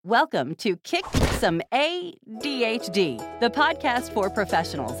Welcome to Kick Some ADHD, the podcast for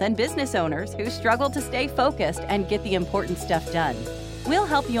professionals and business owners who struggle to stay focused and get the important stuff done. We'll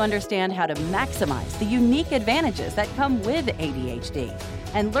help you understand how to maximize the unique advantages that come with ADHD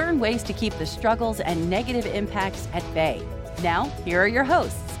and learn ways to keep the struggles and negative impacts at bay. Now, here are your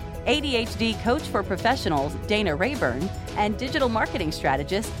hosts, ADHD coach for professionals Dana Rayburn and digital marketing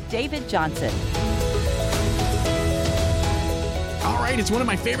strategist David Johnson. All right, it's one of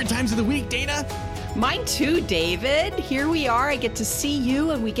my favorite times of the week, Dana. Mine too, David. Here we are. I get to see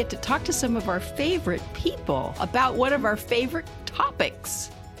you and we get to talk to some of our favorite people about one of our favorite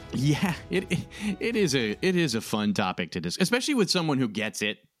topics. Yeah, it is a fun topic to discuss, especially with someone who gets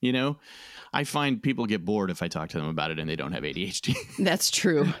it, you know. I find people get bored if I talk to them about it and they don't have ADHD. That's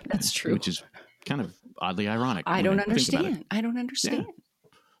true. That's true. Which is kind of oddly ironic. I don't understand. Yeah.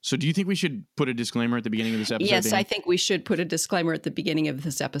 So do you think we should put a disclaimer at the beginning of this episode? Yes, Dana? I think we should put a disclaimer at the beginning of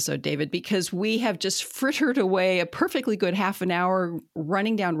this episode, David, because we have just frittered away a perfectly good half an hour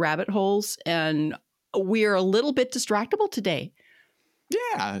running down rabbit holes, and we're a little bit distractible today.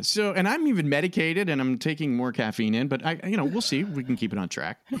 Yeah. So, and I'm even medicated and I'm taking more caffeine in, but we'll see if we can keep it on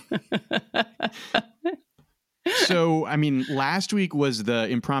track. So, last week was the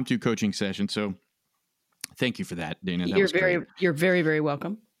impromptu coaching session. So thank you for that, Dana. That You're very, very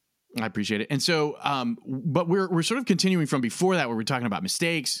welcome. I appreciate it. And so, but we're sort of continuing from before that, where we're talking about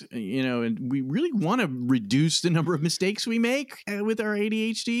mistakes, and we really want to reduce the number of mistakes we make with our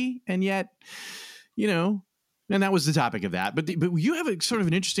ADHD. And yet, and that was the topic of that. But you have a sort of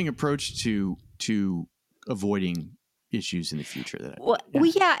an interesting approach to avoiding issues in the future.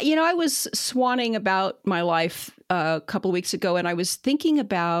 I was swanning about my life a couple of weeks ago, and I was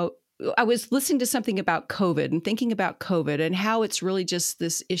listening to something about COVID and thinking about COVID and how it's really just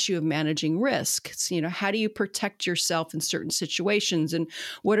this issue of managing risk. It's, how do you protect yourself in certain situations, and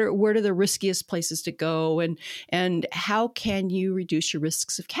where are the riskiest places to go, and how can you reduce your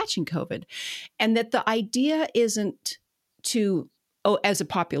risks of catching COVID? And that the idea isn't to as a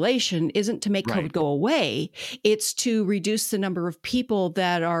population, isn't to make COVID go away. It's to reduce the number of people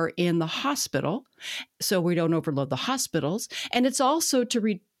that are in the hospital, so we don't overload the hospitals. And it's also to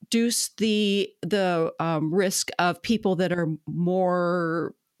reduce the risk of people that are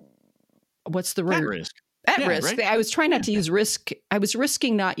more, what's the word? At risk. At risk. Right? I was trying not to use risk. I was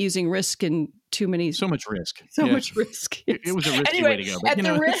risking not using risk in too many. So much risk. Much risk. It was a risky way to go. But,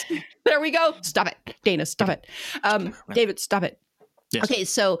 the risk. There we go. Stop it. Dana, stop it. David, stop it. Yes. Okay,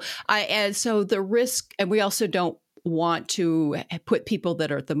 so the risk, and we also don't want to put people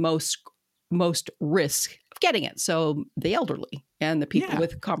that are at the most risk of getting it. So the elderly and the people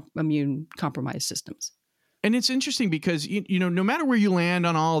with immune compromised systems. And it's interesting because, no matter where you land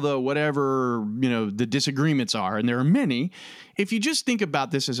on all the whatever, the disagreements are, and there are many, if you just think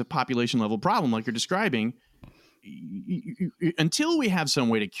about this as a population level problem like you're describing, until we have some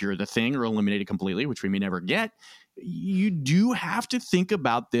way to cure the thing or eliminate it completely, which we may never get, you do have to think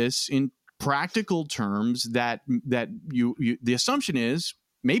about this in practical terms that the assumption is,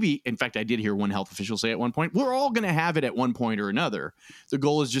 maybe, in fact, I did hear one health official say at one point, we're all going to have it at one point or another. The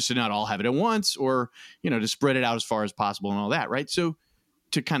goal is just to not all have it at once, or, to spread it out as far as possible and all that. Right. So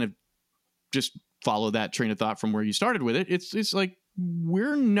to kind of just follow that train of thought from where you started with it, it's like,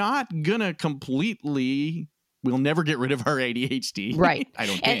 we're not going to we'll never get rid of our ADHD. Right. I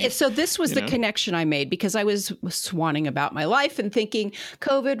don't think. And so this was the connection I made, because I was swanning about my life and thinking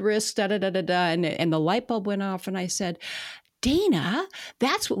COVID risk, and the light bulb went off, and I said, Dana,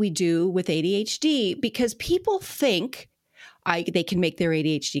 that's what we do with ADHD, because people think they can make their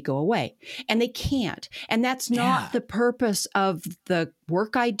ADHD go away, and they can't. And that's not the purpose of the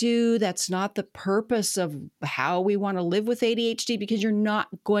work I do. That's not the purpose of how we want to live with ADHD, because you're not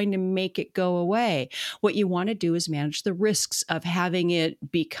going to make it go away. What you want to do is manage the risks of having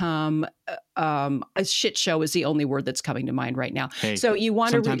it become a shit show is the only word that's coming to mind right now. Hey, so you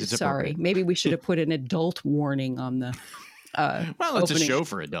want to maybe we should have put an adult warning on the it's a show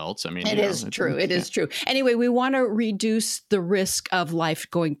for adults. It is true. It is true. Anyway, we want to reduce the risk of life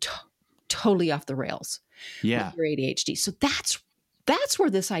going totally off the rails with your ADHD. So that's where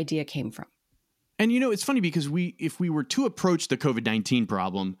this idea came from. And it's funny because if we were to approach the COVID-19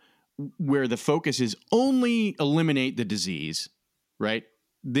 problem where the focus is only eliminate the disease, right?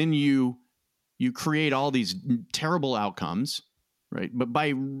 Then you create all these terrible outcomes, right? But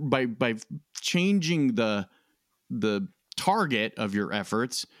by changing the target of your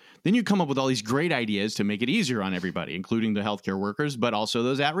efforts, then you come up with all these great ideas to make it easier on everybody, including the healthcare workers, but also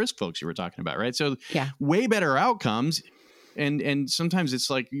those at-risk folks you were talking about, right? So way better outcomes. And sometimes it's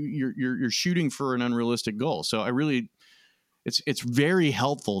like you're shooting for an unrealistic goal. So I really it's very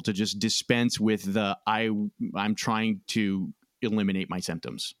helpful to just dispense with the I'm trying to eliminate my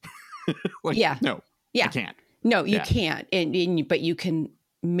symptoms. No, I can't. No, you can't. But you can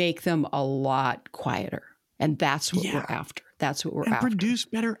make them a lot quieter. And that's what we're after. That's what we're after. And produce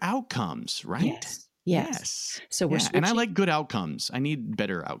better outcomes, right? Yes. So we're and I like good outcomes. I need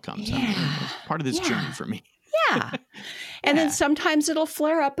better outcomes. That's part of this journey for me. Yeah. And then sometimes it'll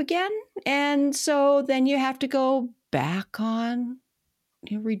flare up again. And so then you have to go back on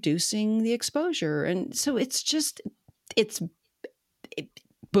reducing the exposure. And so it's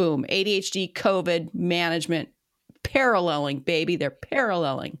boom, ADHD, COVID management, paralleling, baby. They're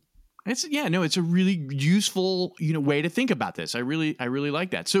paralleling. It's a really useful, way to think about this. I really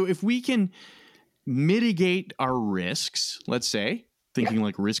like that. So if we can mitigate our risks, let's say, thinking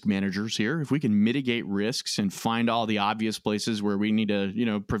like risk managers here, if we can mitigate risks and find all the obvious places where we need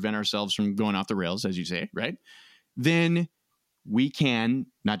to, prevent ourselves from going off the rails, as you say, right? Then we can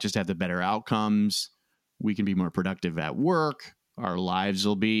not just have the better outcomes, we can be more productive at work. Our lives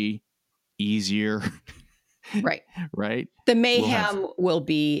will be easier. Right. Right. The mayhem will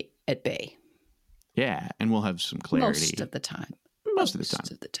be at bay. Yeah. And we'll have some clarity. Most of the time. Most of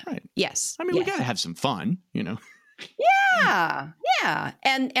the time. Right. Yes. I mean, we got to have some fun, Yeah.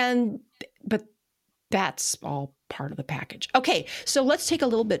 But that's all part of the package. Okay. So let's take a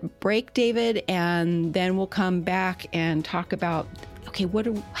little bit break, David, and then we'll come back and talk about, okay,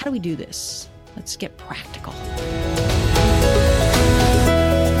 how do we do this? Let's get practical.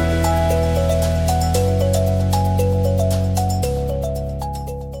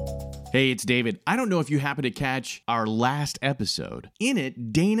 Hey, it's David. I don't know if you happen to catch our last episode. In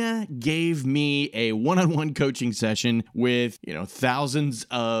it, Dana gave me a one-on-one coaching session with, thousands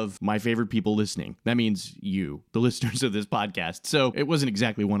of my favorite people listening. That means you, the listeners of this podcast. So it wasn't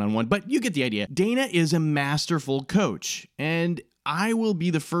exactly one-on-one, but you get the idea. Dana is a masterful coach, and I will be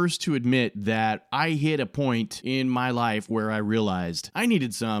the first to admit that I hit a point in my life where I realized I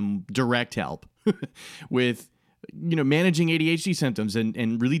needed some direct help with managing ADHD symptoms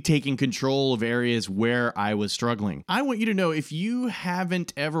and really taking control of areas where I was struggling. I want you to know, if you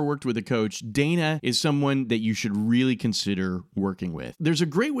haven't ever worked with a coach, Dana is someone that you should really consider working with. There's a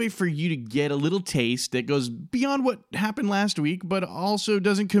great way for you to get a little taste that goes beyond what happened last week, but also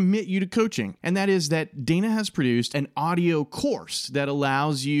doesn't commit you to coaching. And that is that Dana has produced an audio course that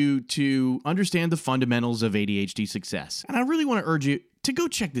allows you to understand the fundamentals of ADHD success. And I really want to urge you to go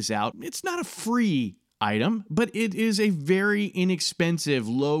check this out. It's not a free item, but it is a very inexpensive,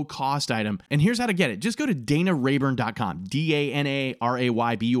 low-cost item. And here's how to get it. Just go to danarayburn.com,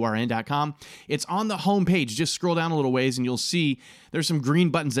 DANARAYBURN.com. It's on the homepage. Just scroll down a little ways and you'll see there's some green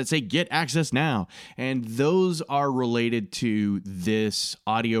buttons that say Get Access Now. And those are related to this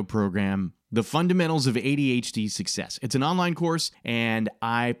audio program, The Fundamentals of ADHD Success. It's an online course, and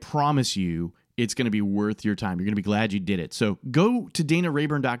I promise you it's going to be worth your time. You're going to be glad you did it. So go to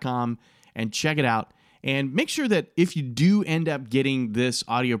danarayburn.com and check it out. And make sure that if you do end up getting this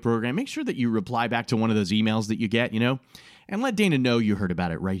audio program, make sure that you reply back to one of those emails that you get, and let Dana know you heard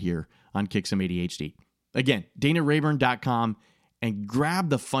about it right here on Kick Some ADHD. Again, danarayburn.com, and grab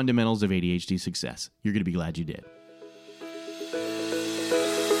the fundamentals of ADHD success. You're going to be glad you did.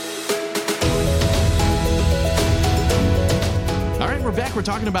 All right, we're back. We're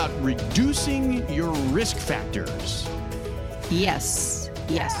talking about reducing your risk factors. Yes,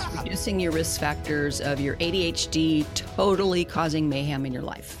 reducing your risk factors of your ADHD totally causing mayhem in your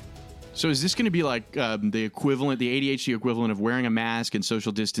life. So is this going to be like the ADHD equivalent of wearing a mask and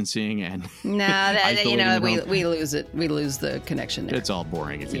social distancing and we lose it. We lose the connection there. It's all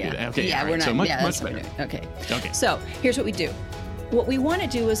boring if you do that. Okay, yeah, we're not. So much better. Okay. So here's what we do. What we want to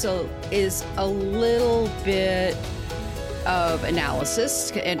do is a little bit of analysis,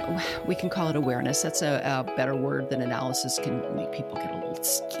 and we can call it awareness. That's a better word than analysis. Can make people get a little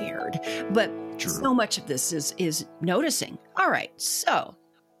scared. But so much of this is noticing. All right, so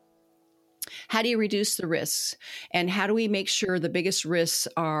how do you reduce the risks? And how do we make sure the biggest risks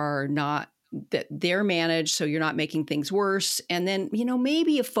are not that they're managed so you're not making things worse? And then,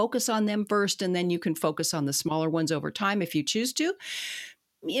 maybe you focus on them first, and then you can focus on the smaller ones over time if you choose to.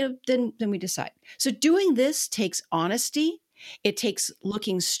 Then we decide. So doing this takes honesty. It takes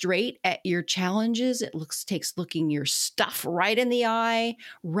looking straight at your challenges. It takes looking your stuff right in the eye.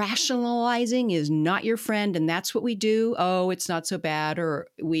 Rationalizing is not your friend, and that's what we do. Oh, it's not so bad, or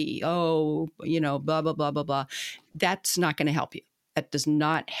blah, blah, blah, blah, blah. That's not going to help you. That does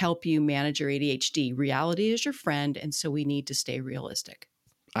not help you manage your ADHD. Reality is your friend, and so we need to stay realistic.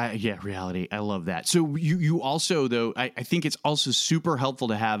 Reality. I love that. So you also, though, I think it's also super helpful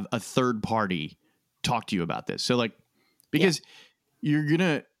to have a third party talk to you about this. So because you're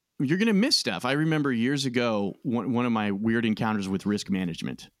gonna miss stuff. I remember years ago one of my weird encounters with risk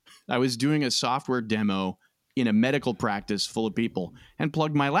management. I was doing a software demo in a medical practice full of people and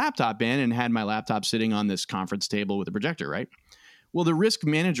plugged my laptop in and had my laptop sitting on this conference table with a projector, right? Well, the risk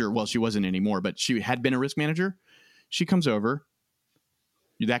manager, well, she wasn't anymore, but she had been a risk manager. She comes over.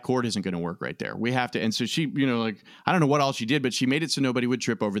 That cord isn't going to work right there. We have to. And so she, I don't know what all she did, but she made it so nobody would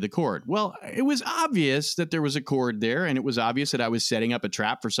trip over the cord. Well, it was obvious that there was a cord there, and it was obvious that I was setting up a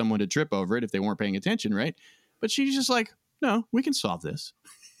trap for someone to trip over it if they weren't paying attention, right? But she's just like, no, we can solve this.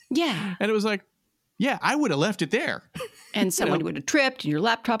 Yeah. And it was like, yeah, I would have left it there. And someone would have tripped and your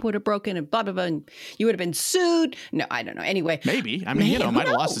laptop would have broken and blah, blah, blah. And you would have been sued. No, I don't know. Anyway. Maybe. I mean, might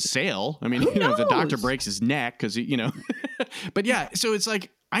have lost a sale. I mean, if the doctor breaks his neck because, but yeah, so it's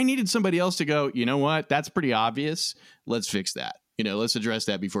like I needed somebody else to go, you know what? That's pretty obvious. Let's fix that. Let's address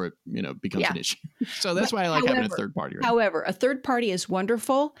that before it becomes an issue. So that's why I like having a third party. Right? However, a third party is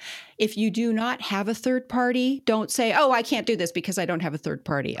wonderful. If you do not have a third party, don't say, oh, I can't do this because I don't have a third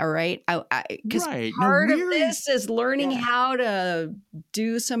party. All right. Because part of this is learning how to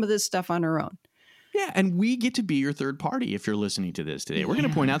do some of this stuff on our own. Yeah, and we get to be your third party if you're listening to this today. We're going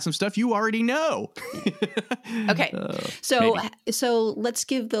to point out some stuff you already know. Okay. So let's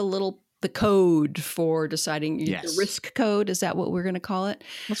give the code for deciding the risk code. Is that what we're going to call it?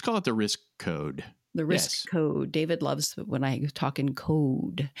 Let's call it the risk code. The risk code. David loves when I talk in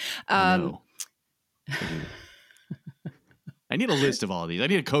code. I need a list of all of these. I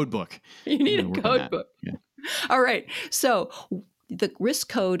need a code book. You need a code book. Yeah. All right. So the risk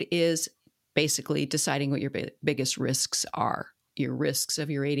code is basically deciding what your biggest risks are. Your risks of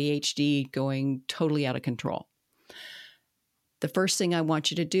your ADHD going totally out of control. The first thing I want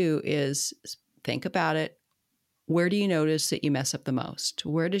you to do is think about it. Where do you notice that you mess up the most?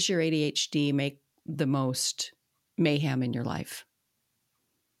 Where does your ADHD make the most mayhem in your life?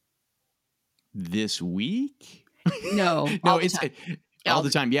 This week? No, it's all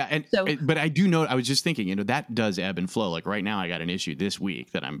the time. Yeah. And but I do know, I was just thinking, that does ebb and flow. Like right now I got an issue this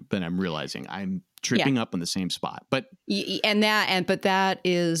week that I'm realizing I'm tripping up on the same spot. But that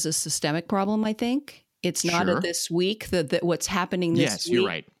is a systemic problem, I think. It's not of this week. That what's happening this week you're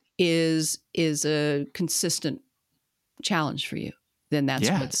right. is a consistent challenge for you. Then that's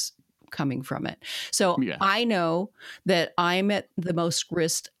what's coming from it. So I know that I'm at the most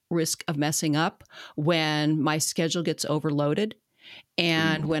risk of messing up when my schedule gets overloaded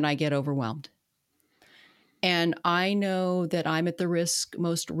and when I get overwhelmed. And I know that I'm at the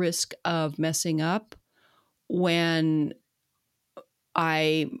most risk of messing up when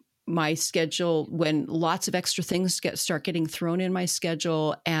my schedule, when lots of extra things start getting thrown in my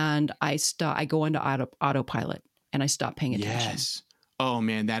schedule and I go into autopilot and I stop paying attention. Yes. Oh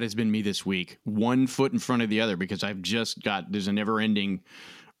man, that has been me this week. One foot in front of the other because I've just there's a never ending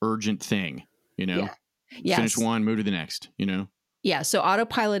urgent thing, finish one, move to the next, Yeah. So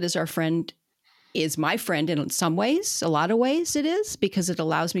autopilot is my friend in some ways, a lot of ways it is, because it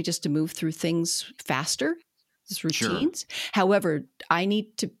allows me just to move through things faster. It's routines. Sure. However,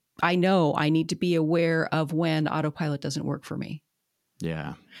 I know I need to be aware of when autopilot doesn't work for me.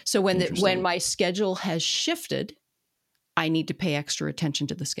 Yeah. So when my schedule has shifted, I need to pay extra attention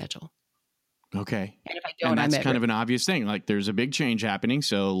to the schedule. Okay. And if I don't, that's kind of an obvious thing. Like there's a big change happening,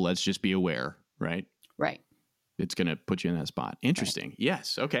 so let's just be aware, right? Right. It's going to put you in that spot. Interesting. Right.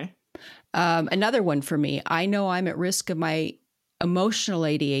 Yes. Okay. Another one for me. I know I'm at risk of my emotional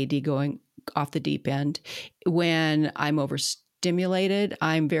ADHD going off the deep end when I'm overstimulated.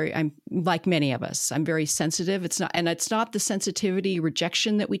 I'm like many of us. I'm very sensitive. It's not the sensitivity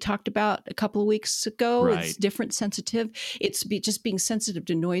rejection that we talked about a couple of weeks ago. Right. It's different sensitive. It's just being sensitive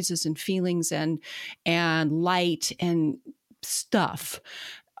to noises and feelings and light and stuff.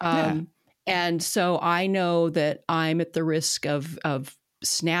 And so I know that I'm at the risk of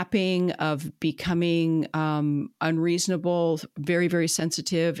snapping, of becoming unreasonable, very, very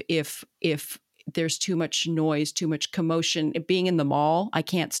sensitive. If there's too much noise, too much commotion, being in the mall, I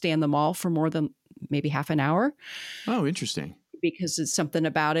can't stay in the mall for more than maybe half an hour. Oh, interesting. Because it's something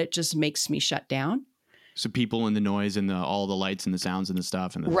about it just makes me shut down. So people and the noise and all the lights and the sounds and the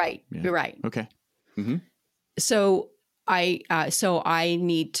stuff and right. Okay. Mm-hmm. So I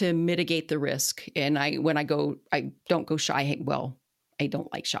need to mitigate the risk, and I don't go shopping. Well, I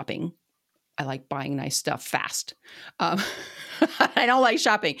don't like shopping. I like buying nice stuff fast. I don't like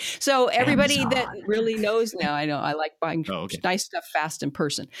shopping. So everybody Amazon. That really knows now, I know I like buying nice stuff fast in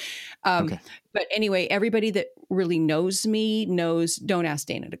person. But anyway, everybody that really knows me knows don't ask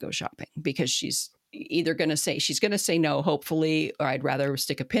Dana to go shopping because she's either going to say, she's going to say no, hopefully, or I'd rather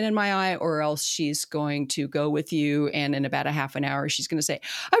stick a pin in my eye, or else she's going to go with you. And in about a half an hour, she's going to say,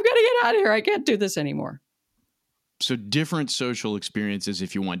 I've got to get out of here. I can't do this anymore. So different social experiences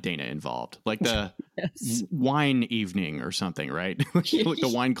if you want Dana involved, like the Yes. wine evening or something, right? Like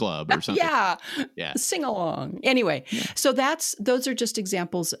the wine club or something. Yeah. Sing along. Anyway, so those are just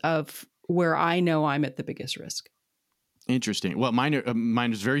examples of where I know I'm at the biggest risk. Interesting. Well,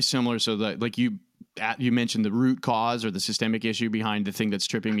 mine is very similar. So that, like you mentioned the root cause or the systemic issue behind the thing that's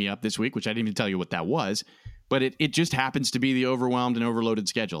tripping me up this week, which I didn't even tell you what that was. But it just happens to be the overwhelmed and overloaded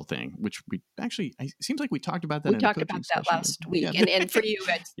schedule thing, which we actually, it seems like we talked about that. We talked about that last week. Yeah. And for you,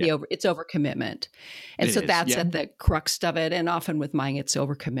 it's it's overcommitment. And so that's at the crux of it. And often with mine, it's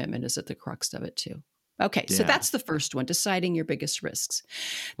overcommitment is at the crux of it too. Okay. So that's the first one, deciding your biggest risks.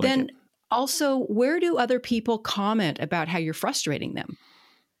 Then also, where do other people comment about how you're frustrating them?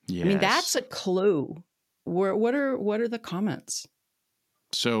 Yes. I mean, that's a clue. What are the comments?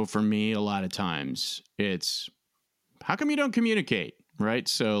 So for me, a lot of times it's, how come you don't communicate? Right.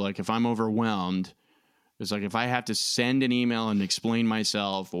 So like if I'm overwhelmed, it's like if I have to send an email and explain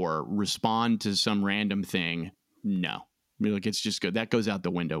myself or respond to some random thing, no. I mean, like it's just good. That goes out the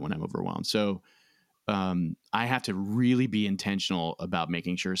window when I'm overwhelmed. So I have to really be intentional about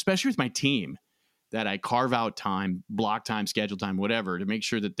making sure, especially with my team, that I carve out time, block time, schedule time, whatever, to make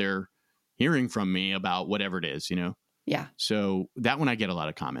sure that they're hearing from me about whatever it is, Yeah. So that one I get a lot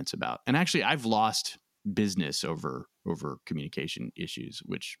of comments about. And actually I've lost business over communication issues,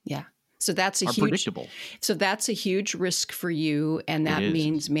 which so that's predictable. So that's a huge risk for you. And that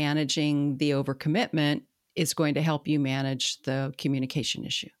means managing the overcommitment is going to help you manage the communication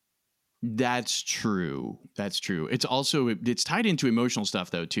issue. That's true. It's also, it's tied into emotional stuff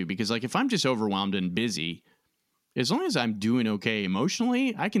though, too, because like if I'm just overwhelmed and busy, as long as I'm doing okay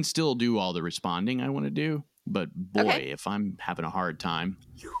emotionally, I can still do all the responding I want to do. But boy, if I'm having a hard time,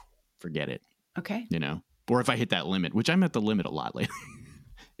 forget it. Okay. Or if I hit that limit, which I'm at the limit a lot lately.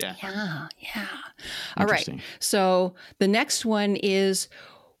 Yeah. All right. So the next one is,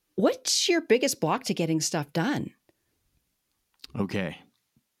 what's your biggest block to getting stuff done? Okay.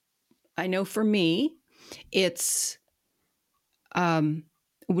 I know for me, it's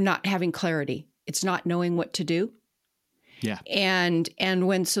not having clarity. It's not knowing what to do. Yeah. And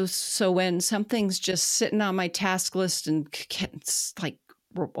when when something's just sitting on my task list and it's like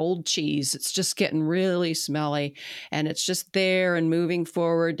old cheese, it's just getting really smelly and it's just there and moving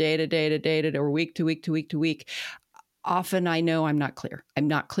forward day to day to day to, or week to week to week to week. Often I know I'm not clear. I'm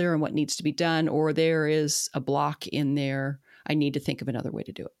not clear on what needs to be done, or there is a block in there. I need to think of another way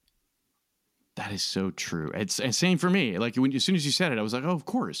to do it. That is so true. It's same for me. Like as soon as you said it, I was like, oh, of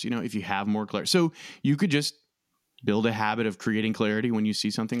course, if you have more clarity. So you could just build a habit of creating clarity when you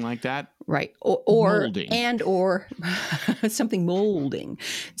see something like that. Right. Or molding. or something molding,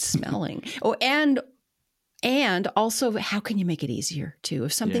 smelling. And also, how can you make it easier too?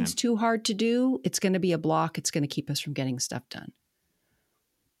 If something's too hard to do, it's going to be a block. It's going to keep us from getting stuff done.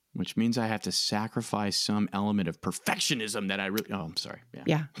 Which means I have to sacrifice some element of perfectionism that I'm sorry.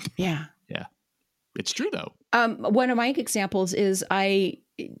 Yeah. It's true though. One of my examples is I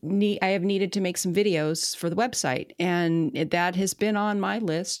have needed to make some videos for the website, and that has been on my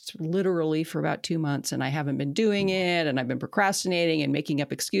list literally for about 2 months, and I haven't been doing it, and I've been procrastinating and making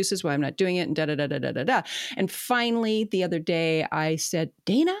up excuses why I'm not doing it, and da-da-da-da-da-da. And finally, the other day, I said,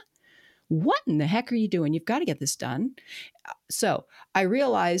 Dana, what in the heck are you doing? You've got to get this done. So I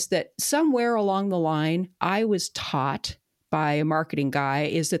realized that somewhere along the line, I was taught by a marketing guy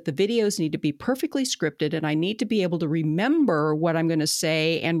is that the videos need to be perfectly scripted, and I need to be able to remember what I'm going to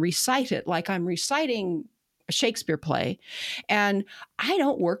say and recite it like I'm reciting a Shakespeare play. And I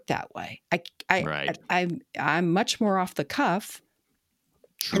don't work that way. I'm much more off the cuff.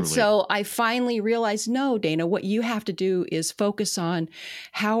 Truly. And so I finally realized, no, Dana, what you have to do is focus on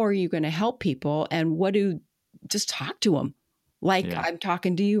how are you going to help people, and just talk to them. Like I'm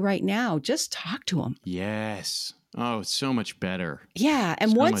talking to you right now. Just talk to them. Yes. Oh, it's so much better. Yeah.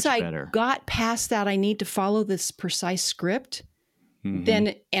 And once I got past that, I need to follow this precise script. Mm-hmm.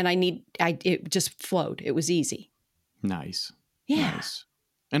 It just flowed. It was easy. Nice. Yeah. Nice.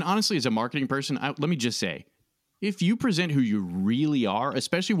 And honestly, as a marketing person, let me just say, if you present who you really are,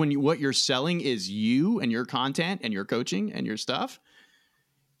 especially when what you're selling is you and your content and your coaching and your stuff,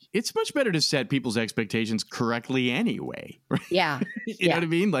 it's much better to set people's expectations correctly anyway. Right? Yeah. You know what I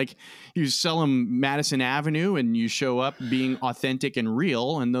mean? Like you sell them Madison Avenue and you show up being authentic and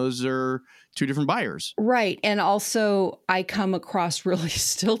real. And those are two different buyers. Right. And also, I come across really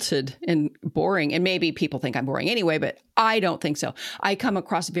stilted and boring. And maybe people think I'm boring anyway, but I don't think so. I come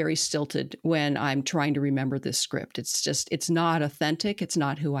across very stilted when I'm trying to remember this script. It's not authentic. It's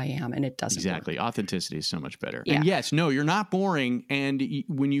not who I am. And it doesn't Exactly. work. Authenticity is so much better. Yeah. And yes, no, you're not boring. And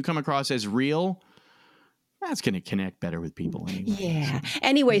when you come across as real, that's going to connect better with people anyway. Yeah.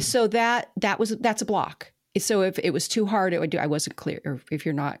 Anyway, so that's a block. So if it was too hard, I wasn't clear. Or if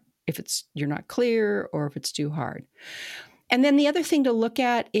you're not clear, or if it's too hard. And then the other thing to look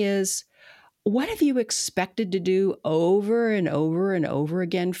at is, what have you expected to do over and over and over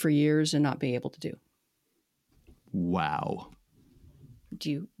again for years and not be able to do? Wow.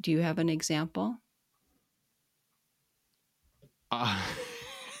 Do you have an example?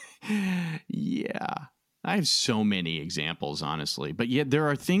 Yeah. I have so many examples, honestly. But yet there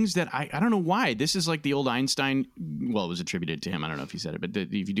are things that I don't know why. This is like the old Einstein, well, it was attributed to him. I don't know if he said it, but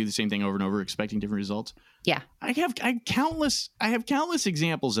if you do the same thing over and over, expecting different results. Yeah. I have countless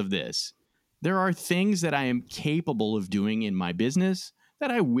examples of this. There are things that I am capable of doing in my business that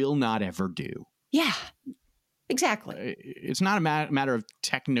I will not ever do. Yeah, exactly. It's not a matter of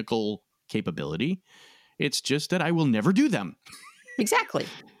technical capability. It's just that I will never do them. Exactly.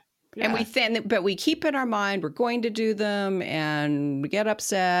 Yeah. But we keep in our mind we're going to do them, and we get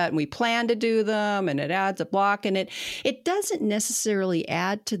upset, and we plan to do them, and it adds a block, and it doesn't necessarily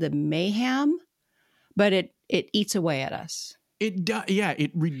add to the mayhem, but it eats away at us. It does, yeah. It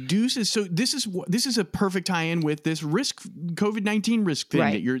reduces. So this is a perfect tie-in with this COVID-19 risk thing.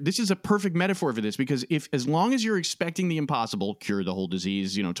 Right. This is a perfect metaphor for this, because as long as you're expecting the impossible, cure the whole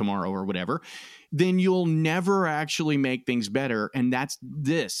disease, tomorrow or whatever, then you'll never actually make things better. And that's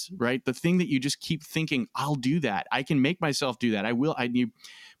this, right? The thing that you just keep thinking, I'll do that. I can make myself do that. I will.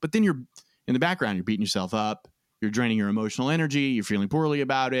 But then you're in the background. You're beating yourself up. You're draining your emotional energy. You're feeling poorly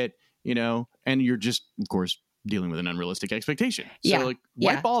about it. And you're just, of course, dealing with an unrealistic expectation. So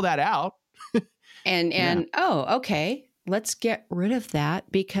wipe all that out. and oh, okay, let's get rid of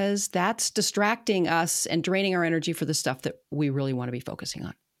that, because that's distracting us and draining our energy for the stuff that we really want to be focusing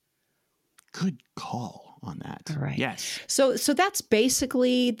on. Good call on that. All right. Yes. So that's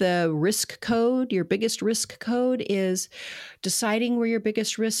basically the risk code. Your biggest risk code is deciding where your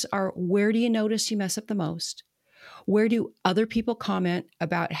biggest risks are. Where do you notice you mess up the most? Where do other people comment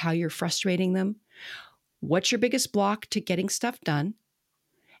about how you're frustrating them? What's your biggest block to getting stuff done?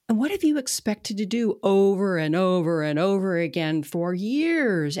 And what have you expected to do over and over and over again for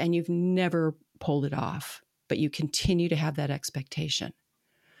years, and you've never pulled it off, but you continue to have that expectation?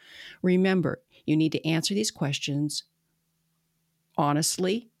 Remember, you need to answer these questions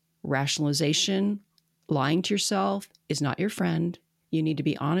honestly. Rationalization, lying to yourself is not your friend. You need to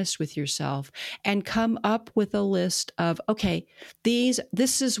be honest with yourself and come up with a list of, okay,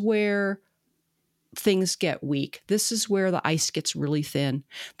 this is where things get weak. This is where the ice gets really thin.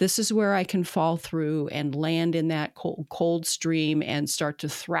 This is where I can fall through and land in that cold stream and start to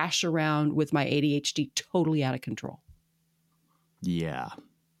thrash around with my ADHD totally out of control. Yeah.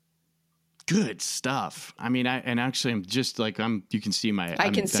 Good stuff. I mean, I'm just like, you can see I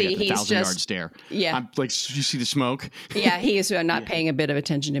can see the he's 1,000-yard stare. Yeah. I'm like, you see the smoke? Yeah. He is not paying a bit of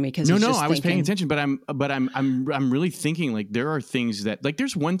attention to me because I was paying attention, but I'm really thinking, like, there are things that, like,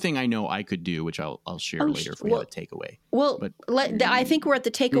 there's one thing I know I could do, which I'll share later if we have a takeaway. Well, I think we're at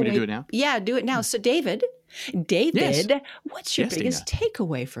the takeaway. You want me to do it now? Yeah, do it now. So David, Yes. What's your biggest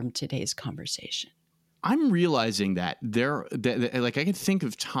takeaway from today's conversation? I'm realizing that like, I can think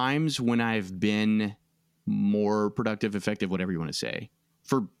of times when I've been more productive, effective, whatever you want to say,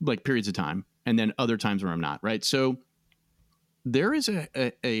 for like periods of time, and then other times where I'm not, right? So there is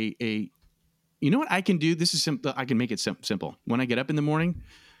you know what I can do? This is simple. I can make it simple. When I get up in the morning,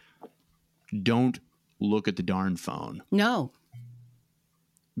 don't look at the darn phone. No.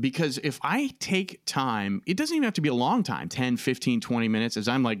 Because if I take time, it doesn't even have to be a long time, 10, 15, 20 minutes, as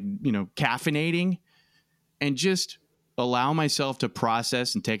I'm like, caffeinating, and just allow myself to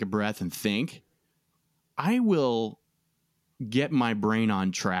process and take a breath and think, I will get my brain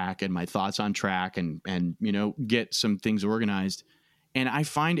on track and my thoughts on track and get some things organized. And I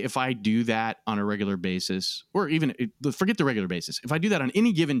find if I do that on a regular basis, or even forget the regular basis, if I do that on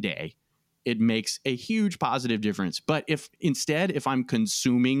any given day, it makes a huge positive difference. But if I'm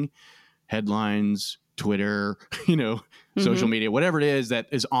consuming headlines, Twitter, social media, whatever it is that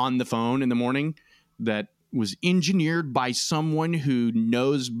is on the phone in the morning that was engineered by someone who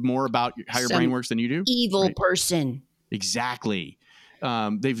knows more about how your brain works than you do. Evil person. Exactly.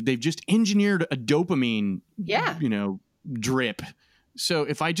 They've just engineered a dopamine, drip. So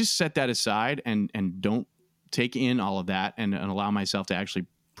if I just set that aside and don't take in all of that and allow myself to actually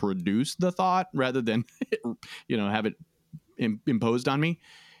produce the thought rather than, have it imposed on me.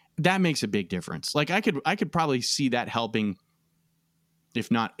 That makes a big difference. Like I could probably see that helping, if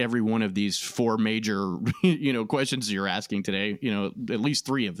not every one of these 4 major, questions you're asking today, at least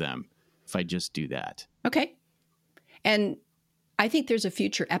 3 of them, if I just do that. Okay. And I think there's a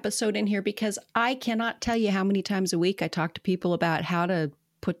future episode in here because I cannot tell you how many times a week I talk to people about how to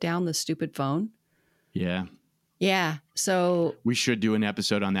put down the stupid phone. Yeah. Yeah. So we should do an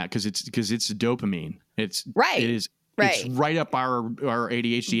episode on that because it's dopamine. It's right. It is right. It's right up our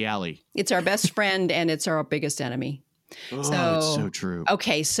ADHD alley. It's our best friend and it's our biggest enemy. Oh, it's so true.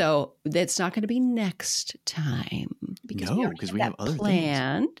 Okay, so that's not going to be next time because we have other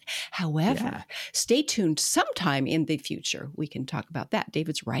planned. Things. However, stay tuned. Sometime in the future, we can talk about that.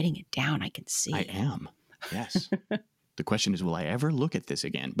 David's writing it down. I can see. I am. Yes. The question is, will I ever look at this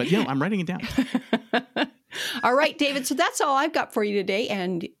again? But I'm writing it down. All right, David. So that's all I've got for you today,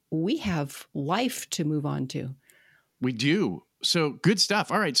 and we have life to move on to. We do. So good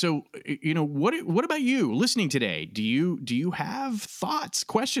stuff. All right. So, what about you listening today? Do you have thoughts,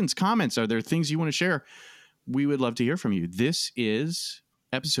 questions, comments? Are there things you want to share? We would love to hear from you. This is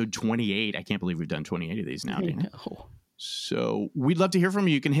episode 28. I can't believe we've done 28 of these now, Dana. So we'd love to hear from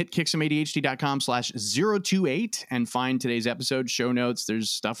you. You can hit kicksomeadhd.com/028 and find today's episode show notes. There's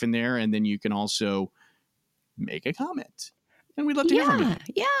stuff in there. And then you can also make a comment. And we'd love to hear from you.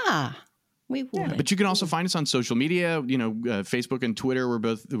 Yeah. We would. Yeah, but you can also find us on social media, Facebook and Twitter.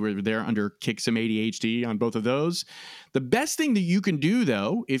 We're there under Kick Some ADHD on both of those. The best thing that you can do,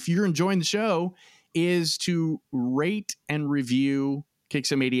 though, if you're enjoying the show, is to rate and review Kick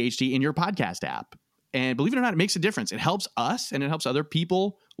Some ADHD in your podcast app. And believe it or not, it makes a difference. It helps us and it helps other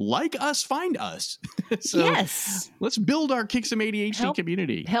people like us find us. So yes. Let's build our Kick Some ADHD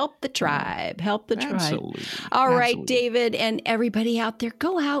community. Help the tribe. Help the tribe. Absolutely. All right, David and everybody out there,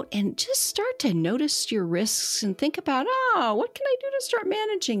 go out and just start to notice your risks and think about, what can I do to start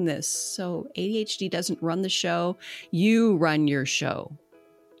managing this? So ADHD doesn't run the show. You run your show.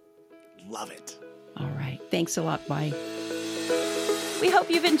 Love it. All right. Thanks a lot. Bye. We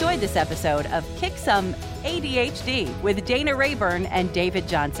hope you've enjoyed this episode of Kick Some ADHD with Dana Rayburn and David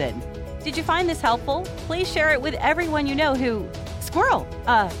Johnson. Did you find this helpful? Please share it with everyone you know who,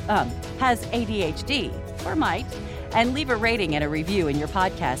 has ADHD or might, and leave a rating and a review in your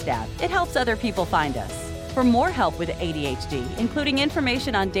podcast app. It helps other people find us. For more help with ADHD, including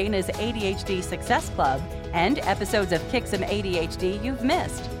information on Dana's ADHD Success Club and episodes of Kick Some ADHD you've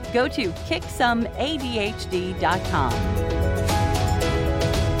missed, go to kicksomeadhd.com.